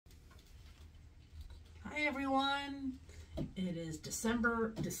everyone. It is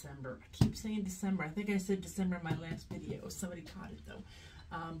December. I keep saying December. I think I said December in my last video. Somebody caught it though.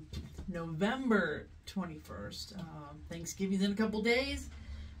 November 21st. Thanksgiving's in a couple days.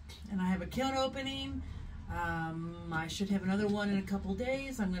 And I have a kiln opening. I should have another one in a couple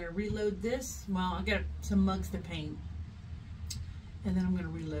days. I'm going to reload this. Well, I got some mugs to paint. And then I'm going to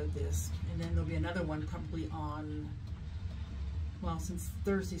reload this. And then there'll be another one probably on, well, since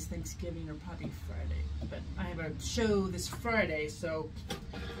Thursday's Thanksgiving, or probably Friday. But I have a show this Friday, so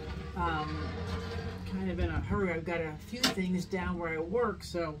kind of in a hurry. I've got a few things down where I work,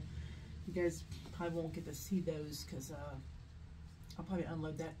 so you guys probably won't get to see those because I'll probably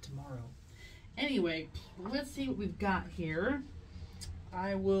unload that tomorrow. Anyway, let's see what we've got here.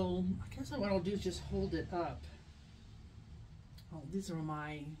 I guess what I'll do is just hold it up. Oh, these are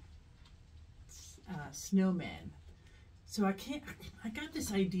my Snowman. So I got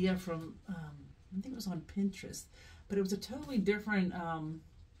this idea from, I think it was on Pinterest, but it was a totally different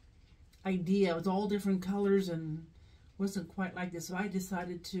idea. It was all different colors and wasn't quite like this. So I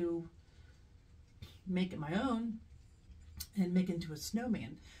decided to make it my own and make it into a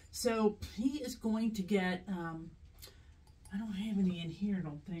snowman. So he is going to get, I don't have any in here, I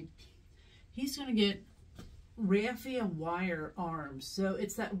don't think. He's going to get raffia wire arms. So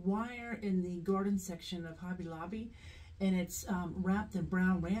it's that wire in the garden section of Hobby Lobby, and it's wrapped in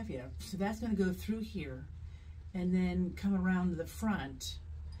brown raffia. So that's going to go through here and then come around to the front.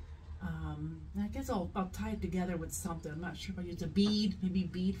 I guess I'll tie it together with something. I'm not sure if I use a bead, maybe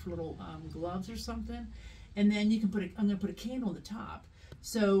bead for little gloves or something. And then you can put I'm going to put a candle on the top.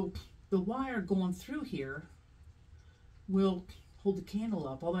 So the wire going through here will hold the candle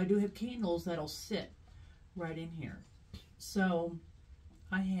up. Although I do have candles that'll sit right in here. So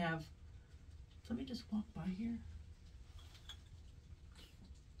I have, let me just walk by here.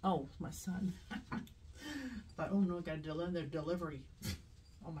 Oh, my son. But oh no, I got to deliver their delivery.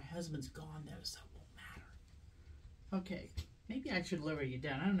 Oh, my husband's gone though, so it won't matter. Okay, maybe I should lower you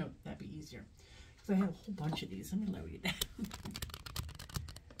down. I don't know if that'd be easier. Because I have a whole bunch of these. Let me lower you down.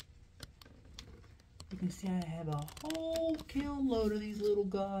 You can see I have a whole kiln load of these little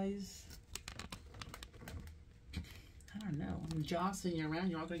guys. I don't know. I'm jostling you around.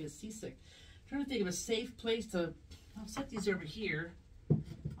 You're all going to get seasick. I'm trying to think of a safe place to... I'll set these over here.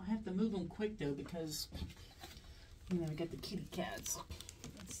 I'll have to move them quick, though, because, you know, we got the kitty cats.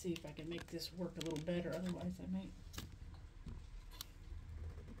 Let's see if I can make this work a little better. Otherwise, I might...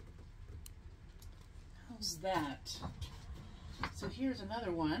 How's that? So here's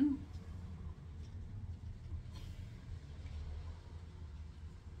another one.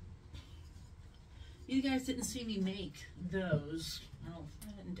 You guys didn't see me make those. I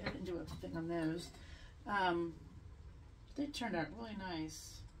didn't do a thing on those. They turned out really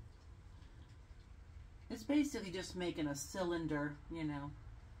nice. It's basically just making a cylinder, you know.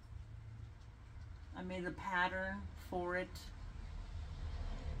 I made a pattern for it.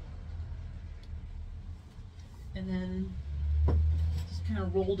 And then just kind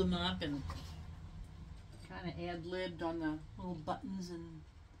of rolled them up and kind of ad-libbed on the little buttons, and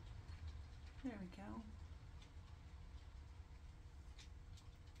there we go.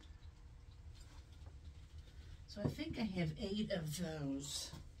 So I think I have 8 of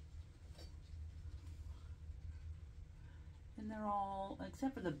those. And they're all,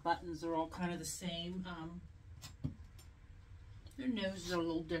 except for the buttons, they're all kind of the same. Their noses are a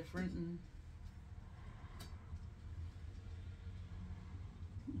little different. And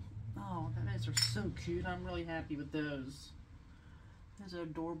oh, those are so cute. I'm really happy with those. Those are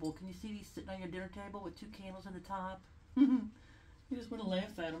adorable. Can you see these sitting on your dinner table with 2 candles on the top? You just want to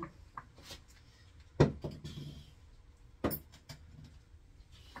laugh at them.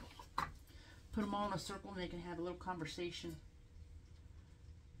 Put them all in a circle and they can have a little conversation.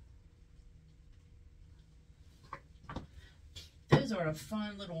 Those are a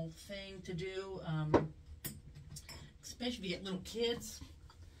fun little thing to do, especially if you get little kids.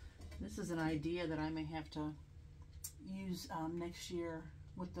 This is an idea that I may have to use next year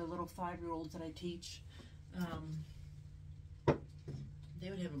with the little 5-year-olds that I teach. They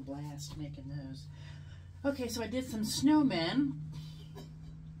would have a blast making those. Okay, so I did some snowmen.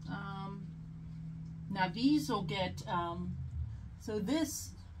 Now these will get, so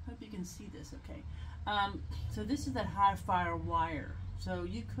this, hope you can see this okay. So this is that high fire wire. So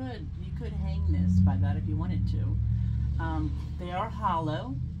you could hang this by that if you wanted to. They are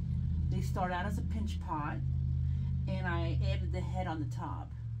hollow. They start out as a pinch pot, and I added the head on the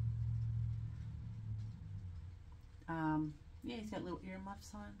top. Yeah, he's got little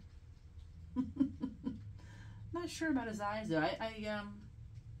earmuffs on. Not sure about his eyes though.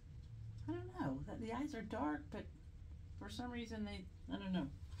 I don't know. The eyes are dark, but for some reason I don't know.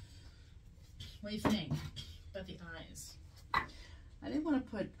 What do you think about the eyes? I didn't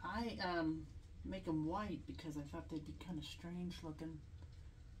want to make them white because I thought they'd be kind of strange looking.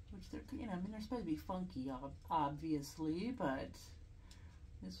 Which they're, I mean, they're supposed to be funky, obviously, but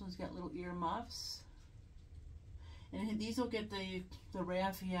this one's got little ear muffs. And these will get the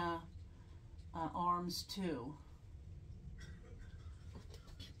raffia arms too.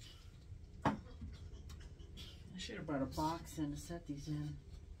 I should have brought a box in to set these in.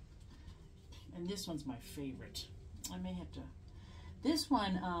 And this one's my favorite. I may have to. This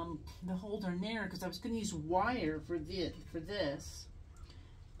one, the holder narrow because I was going to use wire for this.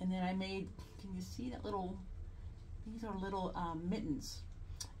 And then I made, can you see that little, these are little mittens.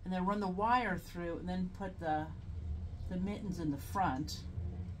 And then run the wire through and then put the mittens in the front.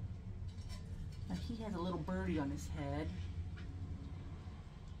 Now he has a little birdie on his head.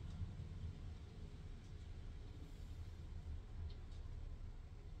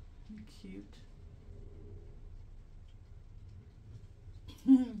 Cute.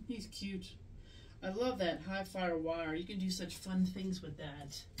 He's cute. I love that high fire wire. You can do such fun things with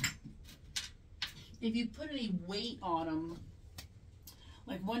that. If you put any weight on them,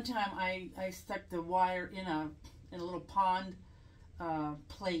 like one time I stuck the wire in a little pond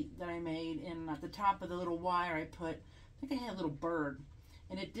plate that I made, and at the top of the little wire I put, I think I had a little bird,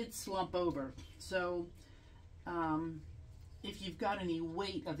 and it did slump over. So if you've got any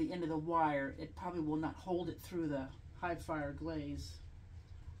weight of the end of the wire, it probably will not hold it through the high fire glaze.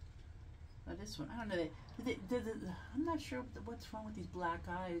 Now this one, I don't know. I'm not sure what's wrong with these black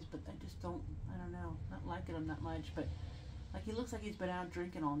eyes, but I just don't, I don't know. Not liking them that much, but like he looks like he's been out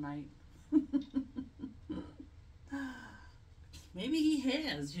drinking all night. Maybe he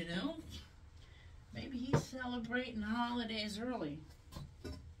has, you know. Maybe he's celebrating the holidays early.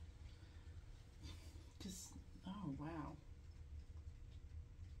 Just, oh wow.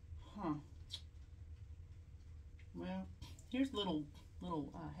 Huh. Well, here's little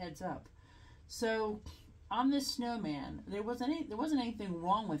heads up. So on this snowman, there wasn't anything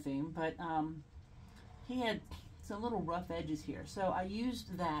wrong with him, but he had some little rough edges here. So I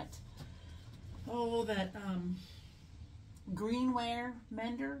used that greenware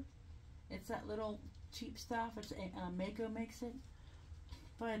mender. It's that little cheap stuff. It's Mako makes it,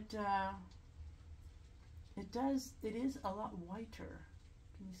 but it is a lot whiter.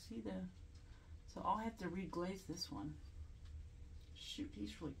 Can you see the? So I'll have to reglaze this one. Shoot,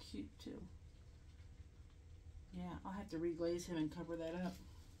 he's really cute too. Yeah, I'll have to reglaze him and cover that up.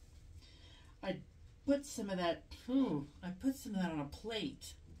 I put some of that. Ooh, I put some of that on a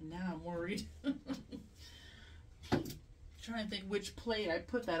plate, and now I'm worried. Trying to think which plate I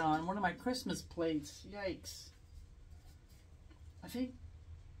put that on. One of my Christmas plates. Yikes. I think.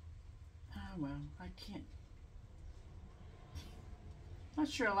 Oh well, I can't. Not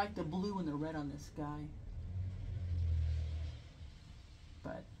sure I like the blue and the red on this guy,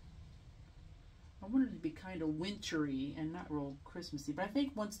 but I wanted it to be kind of wintry and not real Christmassy. But I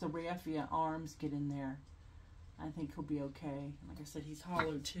think once the raffia arms get in there, I think he'll be okay. Like I said, he's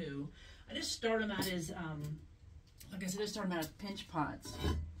hollow too. I just started him out as, like I said, I just started him out as pinch pots.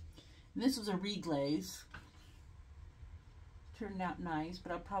 And this was a reglaze. Turned out nice,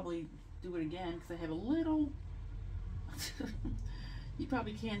 but I'll probably do it again because I have a little. You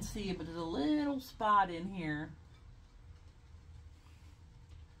probably can't see it, but there's a little spot in here.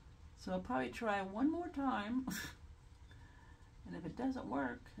 So I'll probably try one more time. And if it doesn't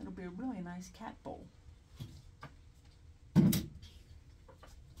work, it'll be a really nice cat bowl. And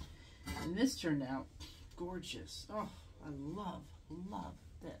this turned out gorgeous. Oh, I love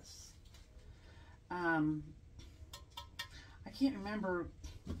this. I can't remember.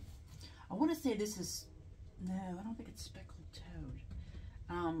 I want to say this is, no, I don't think it's speckled toad.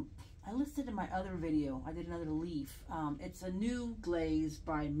 I listed in my other video, I did another leaf. It's a new glaze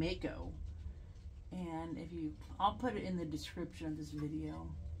by Mako. And I'll put it in the description of this video.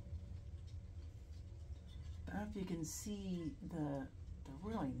 But I don't know if you can see the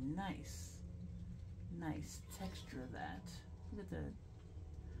really nice texture of that. Look at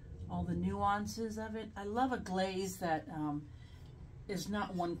all the nuances of it. I love a glaze that is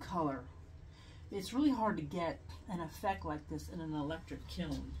not one color. It's really hard to get an effect like this in an electric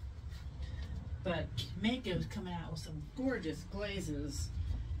kiln. But Mako's coming out with some gorgeous glazes.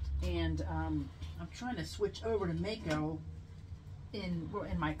 And I'm trying to switch over to Mako in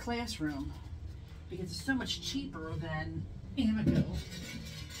my classroom because it's so much cheaper than Amico.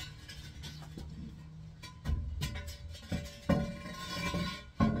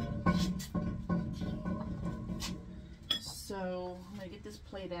 So I'm going to get this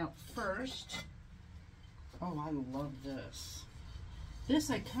plate it out first. Oh, I love this.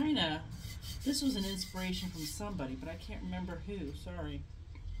 This this was an inspiration from somebody, but I can't remember who, sorry.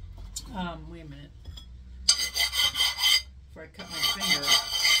 Wait a minute. Before I cut my finger.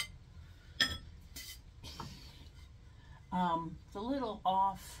 It's a little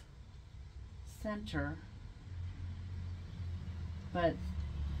off center, but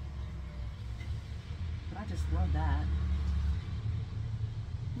I just love that.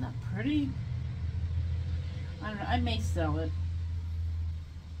 Isn't that pretty? I don't know, I may sell it.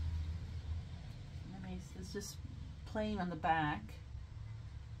 It's just plain on the back.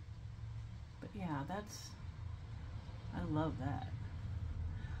 But yeah, I love that.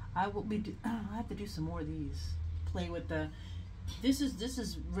 I have to do some more of these. Play with the, this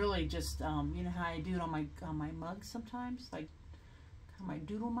is really just, you know how I do it on my mugs sometimes, like kind of my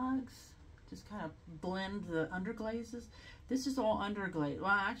doodle mugs. Just kind of blend the underglazes. This is all underglaze. Well,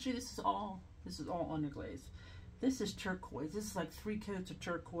 actually, this is all underglaze. This is turquoise. This is like 3 coats of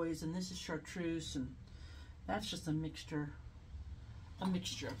turquoise, and this is chartreuse, and that's just a mixture of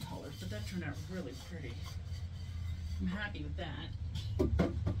colors. But that turned out really pretty. I'm happy with that.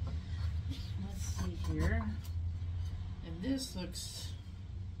 Let's see here. And this looks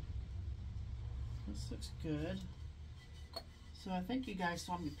good. So I think you guys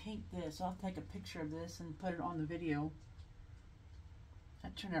saw me paint this. I'll take a picture of this and put it on the video.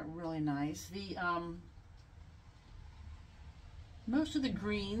 That turned out really nice. The most of the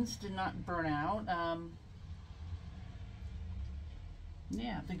greens did not burn out.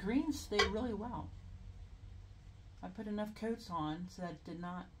 Yeah, the greens stayed really well. I put enough coats on so that it did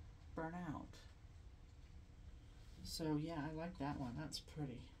not burn out. So yeah, I like that one. That's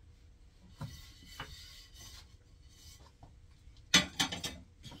pretty.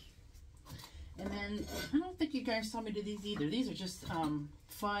 And then, I don't think you guys saw me do these either. These are just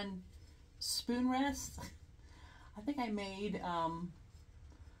fun spoon rests. I think I made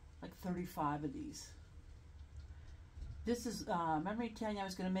like 35 of these. This is, remember telling you I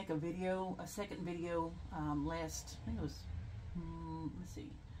was going to make a second video last, I think it was, let's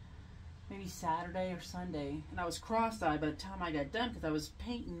see, maybe Saturday or Sunday. And I was cross-eyed by the time I got done because I was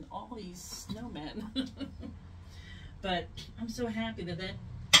painting all these snowmen. But I'm so happy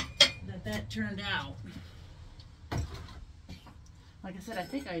that turned out. Like I said, I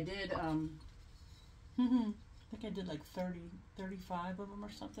think I did, like 35 of them or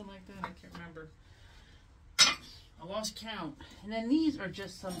something like that. I can't remember. I lost count. And then these are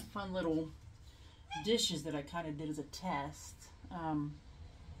just some fun little dishes that I kind of did as a test.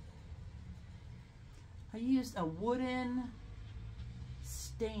 I used a wooden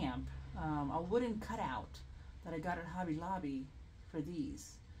stamp, a wooden cutout that I got at Hobby Lobby for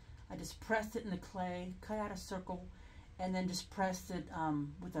these. I just pressed it in the clay, cut out a circle, and then just pressed it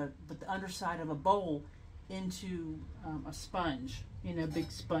with the underside of a bowl into a sponge, you know, big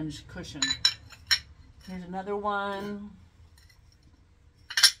sponge cushion. Here's another one,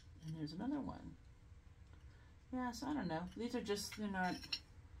 and there's another one. Yeah, so I don't know. These are just, they're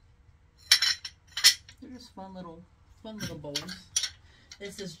just fun little bowls.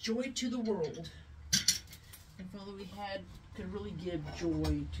 It says joy to the world. If all we had could really give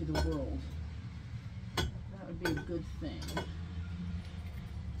joy to the world, that would be a good thing.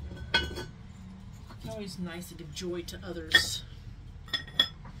 It's always nice to give joy to others.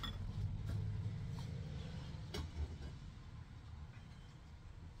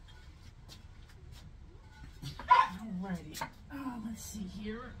 Alrighty. Oh, let's see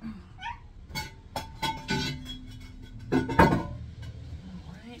here.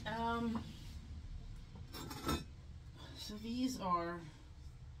 Alright, so these they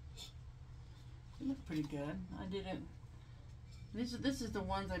look pretty good. I didn't, this is the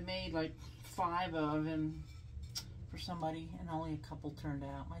ones I made like 5 of and for somebody, and only a couple turned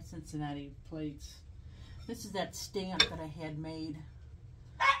out. My Cincinnati plates. This is that stamp that I had made.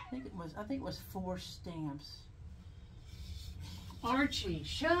 I think it was 4 stamps. Archie,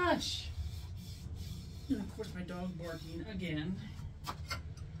 shush! And of course my dog barking again.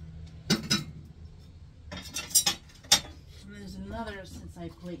 And there's another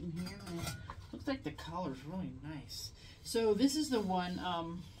Cincinnati plate in here. And it looks like the color's really nice. So this is the one,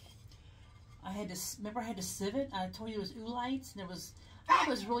 I had to sieve it. I told you it was oolites, and I don't know if it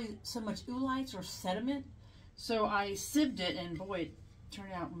was really so much oolites or sediment. So I sieved it, and boy, it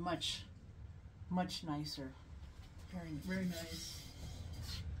turned out much, much nicer. Very, very nice.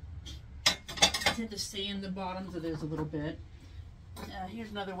 I tend to sand the bottoms of those a little bit.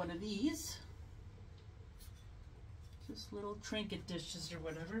 Here's another one of these. Just little trinket dishes or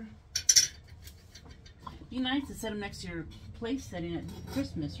whatever. Be nice to set them next to your place setting at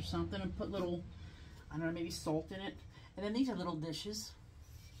Christmas or something and put little, I don't know, maybe salt in it. And then these are little dishes.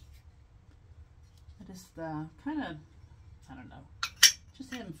 I just kind of, I don't know,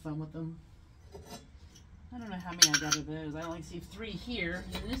 just having fun with them. I don't know how many I got of those. I only see 3 here,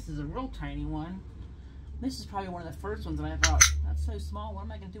 and this is a real tiny one. This is probably one of the first ones that I thought, that's so small, what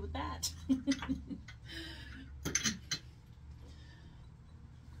am I going to do with that?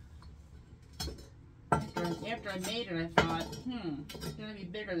 After I made it, I thought, it's going to be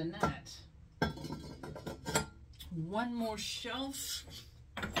bigger than that. One more shelf.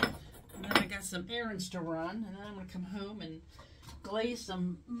 And then I got some errands to run. And then I'm going to come home and glaze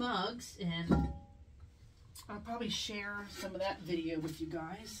some mugs. And I'll probably share some of that video with you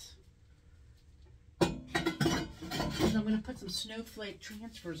guys. And I'm going to put some snowflake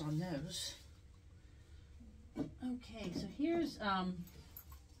transfers on those. Okay, so here's, oh,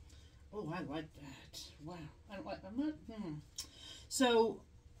 I like that. Wow. So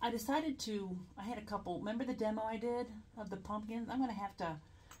I decided to, I had a couple, remember the demo I did of the pumpkins? I'm going to have to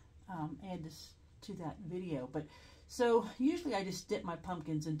add this to that video. But so usually I just dip my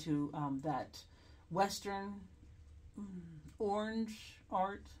pumpkins into that Western orange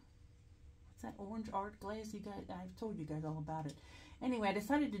art. What's that orange art glaze? You guys, I've told you guys all about it. Anyway, I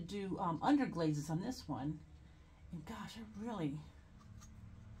decided to do underglazes on this one. And gosh,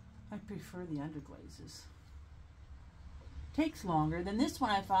 I prefer the underglazes. Takes longer. Than this one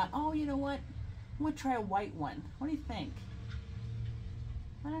I thought, oh, you know what? I'm going to try a white one. What do you think?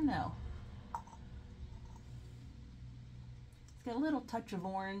 I don't know. It's got a little touch of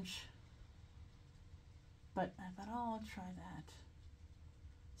orange. But I thought, oh, I'll try that.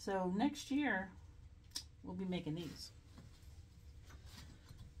 So next year, we'll be making these.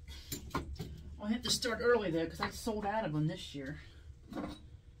 I'll have to start early though, because I sold out of them this year.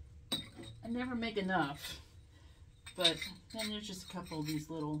 I never make enough. But then there's just a couple of these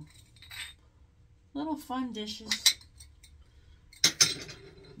little fun dishes. I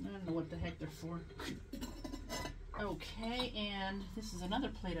don't know what the heck they're for. Okay, and this is another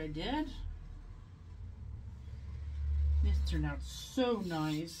plate I did. This turned out so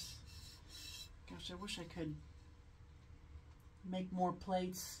nice. Gosh, I wish I could make more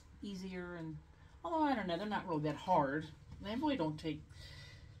plates easier, and although I don't know, they're not really that hard. They really don't take,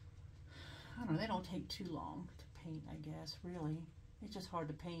 I don't know, they don't take too long to paint, I guess, really. It's just hard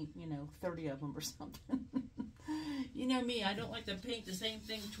to paint, you know, 30 of them or something. You know me, I don't like to paint the same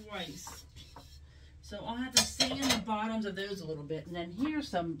thing twice. So I'll have to sand the bottoms of those a little bit. And then here's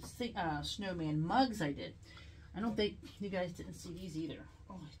some snowman mugs I did. I don't think you guys didn't see these either.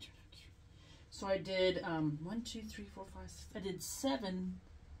 Oh, they turned out cute. So I did 1, 2, 3, 4, 5, 6. I did seven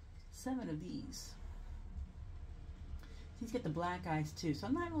of these. These get the black eyes too. So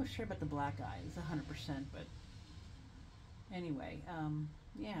I'm not really sure about the black eyes 100%, but anyway,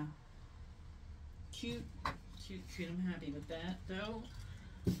 yeah. Cute. I'm happy with that though.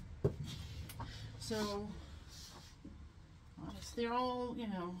 So they're all, you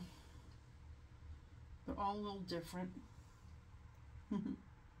know, they're all a little different.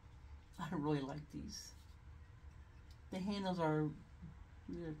 I really like these. The handles are,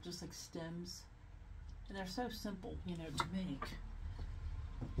 they're just like stems. And they're so simple, you know, to make.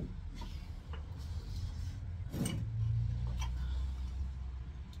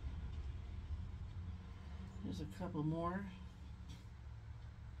 There's a couple more.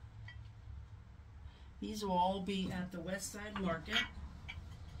 These will all be at the West Side Market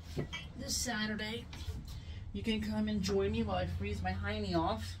this Saturday. You can come and join me while I freeze my hiney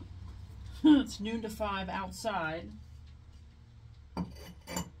off. It's noon to 5 outside. Get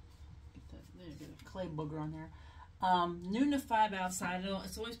a clay booger on there. Noon to 5 outside.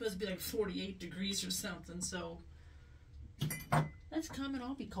 It's only supposed to be like 48 degrees or something, so let's come and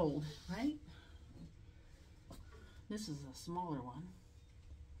I'll be cold, right? This is a smaller one.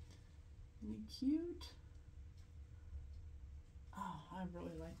 Isn't it cute? Oh, I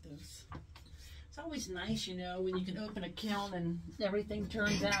really like those. It's always nice, you know, when you can open a kiln and everything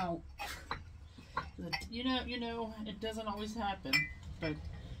turns out. You know, it doesn't always happen, but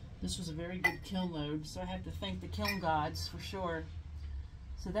this was a very good kiln load, so I have to thank the kiln gods for sure.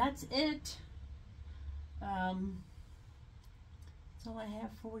 So that's it. That's all I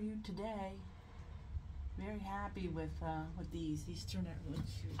have for you today. Very happy with these. These turned out really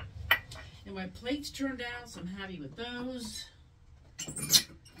cute. And my plates turned out, so I'm happy with those.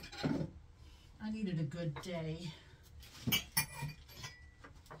 I needed a good day.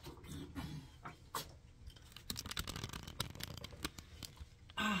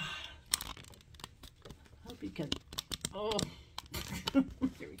 Hope you can. Oh, here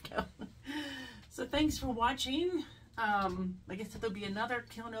we go. So thanks for watching. like I said, there'll be another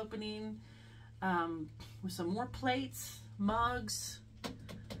kiln opening with some more plates, mugs.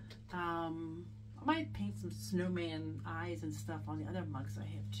 I might paint some snowman eyes and stuff on the other mugs I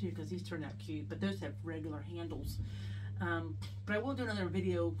have too, because these turned out cute, but those have regular handles. But I will do another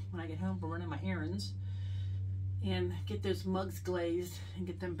video when I get home for running my errands and get those mugs glazed and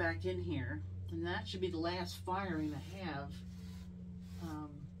get them back in here. And that should be the last firing I have.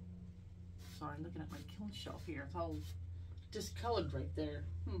 Sorry, I'm looking at my kiln shelf here. It's all discolored right there.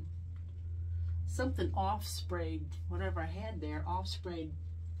 Something off sprayed, whatever I had there, off sprayed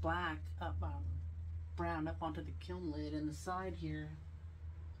black up, brown up onto the kiln lid and the side here.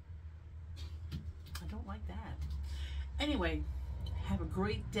 I don't like that. Anyway, have a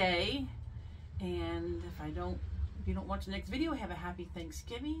great day, and if you don't watch the next video, have a happy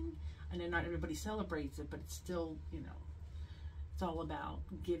Thanksgiving. I know not everybody celebrates it, but it's still, you know, it's all about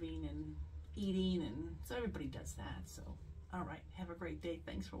giving and eating, and so everybody does that. So, all right, have a great day.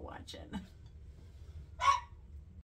 Thanks for watching.